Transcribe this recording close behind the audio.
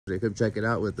they come check it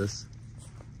out with us.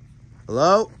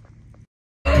 Hello?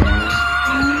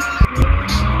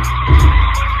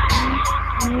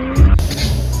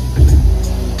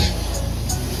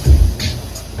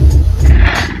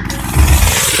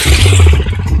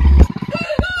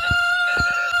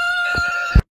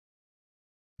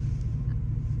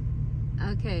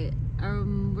 Okay,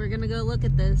 we're gonna go look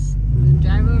at this.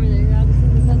 Drive over there. Obviously,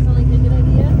 does that sound like a good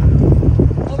idea?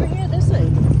 Over here, this way.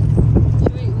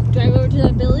 Should we drive over to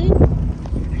that building?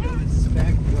 Go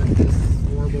inspect what this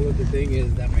horrible looking thing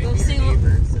is. That might Go be see a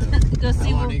neighbor. So go see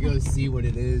I want to go see what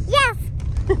it is. Yes.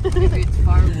 Maybe it's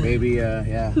firewood. Maybe,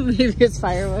 yeah. Maybe it's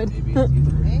firewood. Maybe it's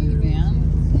either. Hey,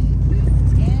 man.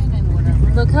 Skin and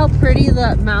whatever. Look how pretty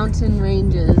that mountain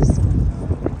range is.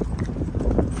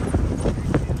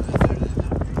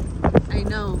 I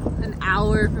know, an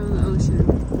hour from the ocean.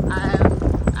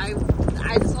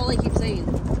 That's all I keep saying.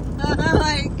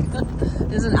 Like,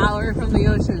 it's an hour from the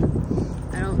ocean.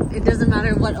 It doesn't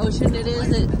matter what ocean it is,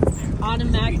 it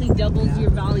automatically doubles your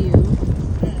value.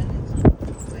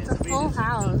 It's a full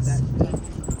house.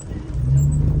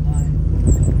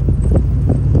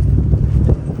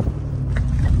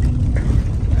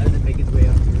 How does it make its way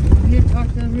up here? You need to talk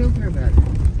to the realtor about it.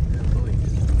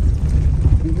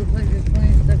 It looks like there's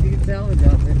plenty of stuff you can salvage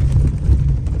off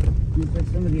it. Looks like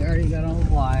somebody already got all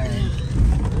the wires.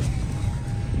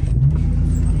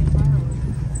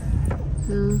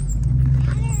 Hmm.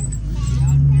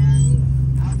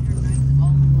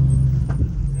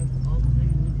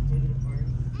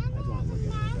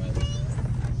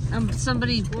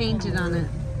 Somebody painted on it.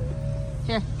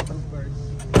 Here.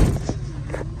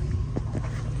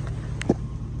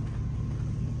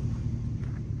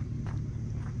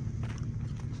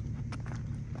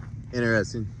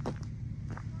 Interesting.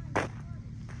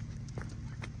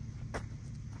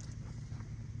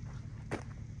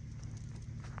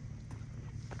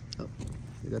 Oh,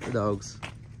 we got the dogs.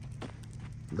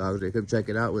 Dogs, they come check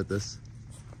it out with us.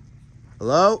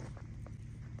 Hello?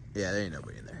 Yeah, there ain't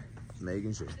nobody in there. Just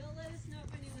making sure. They'll let us know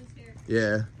if anyone's here.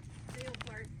 Yeah, They'll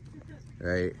park.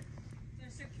 right. Their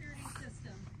security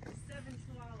system is 7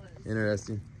 chihuahuas.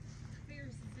 Interesting.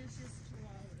 Fierce, vicious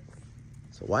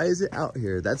chihuahuas. So why is it out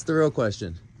here? That's the real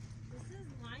question. This is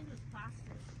lined with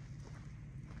plastic.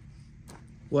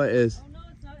 What is? Oh no,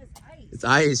 it's not. It's ice. It's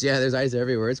ice. Yeah, there's ice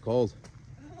everywhere. It's cold.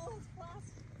 Oh, it's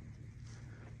plastic.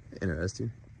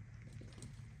 Interesting.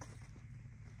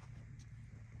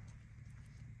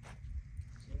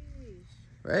 Jeez.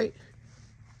 Right?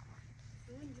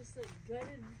 Someone just like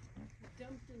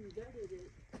dumped and gutted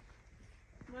it.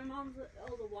 My mom's,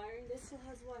 oh, the wiring, this still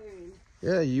has wiring.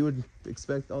 Yeah, you would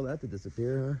expect all that to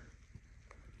disappear,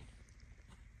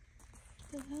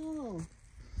 What the hell?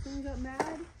 Someone got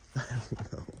mad? huh? I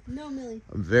don't know. No, Millie.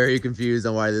 I'm very confused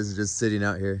on why this is just sitting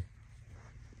out here.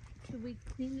 Should we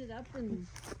clean it up and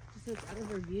just so it's out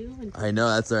of our view? And I know,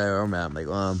 that's where I'm at. I'm like,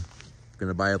 well, I'm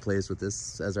gonna buy a place with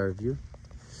this as our view.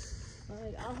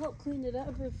 like, I'll help clean it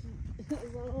up if I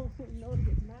don't know to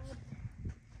get mad.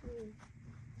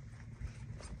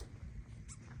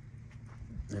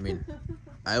 I mean,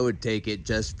 I would take it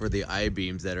just for the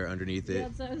I-beams that are underneath it, Yeah,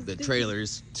 that's what I was the thinking.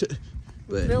 trailers.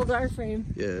 But Build our frame.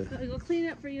 yeah, I'll go clean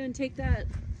it up for you and take that.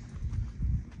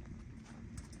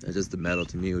 just the metal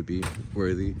to me would be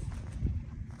worthy.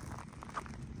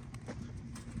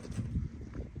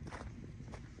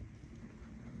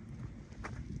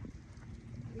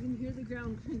 I can hear the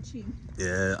ground crunching.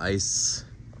 Yeah, ice.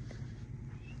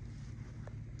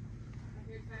 I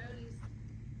hear coyotes.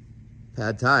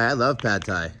 Pad Thai, I love Pad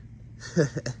Thai.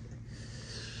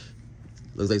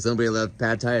 Looks like somebody loved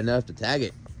Pad Thai enough to tag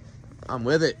it. I'm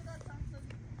with it.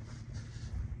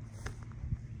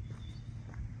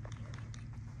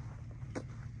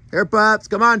 Here, pups,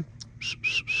 come on.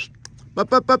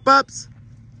 Pups.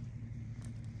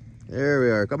 There we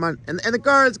are, come on. In the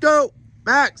car, let's go.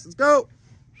 Max, let's go.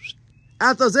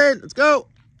 Athos in, let's go.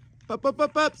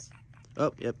 Pups.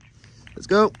 Oh, yep. Let's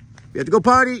go. We have to go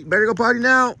potty. Better go potty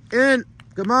now. In.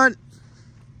 Come on.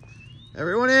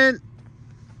 Everyone in.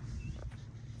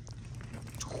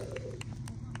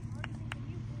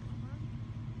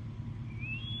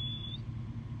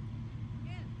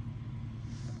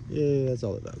 Yeah, that's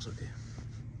all the dogs. Okay.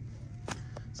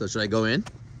 So should I go in?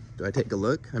 Do I take a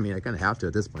look? I mean, I kind of have to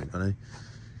at this point, don't I?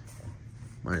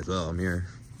 Might as well. I'm here.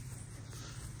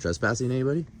 Trespassing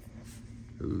anybody?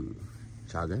 Ooh.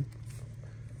 Shotgun.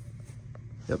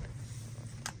 Yep.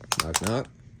 Knock, knock.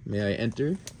 May I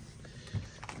enter?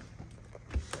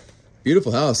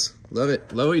 Beautiful house. Love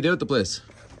it. Love what you did with the place.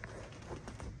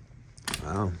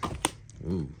 Wow.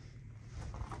 Ooh.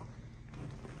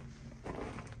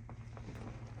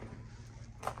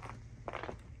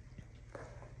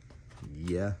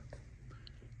 Yeah.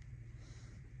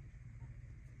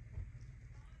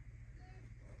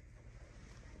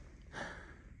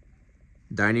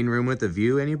 Dining room with a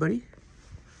view, anybody?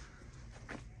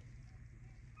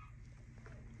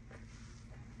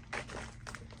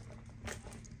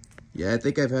 Yeah, I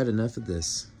think I've had enough of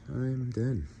this. I'm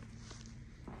done.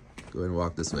 Go ahead and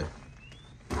walk this way.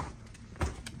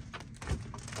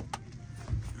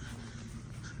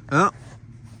 Oh,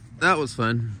 that was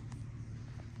fun.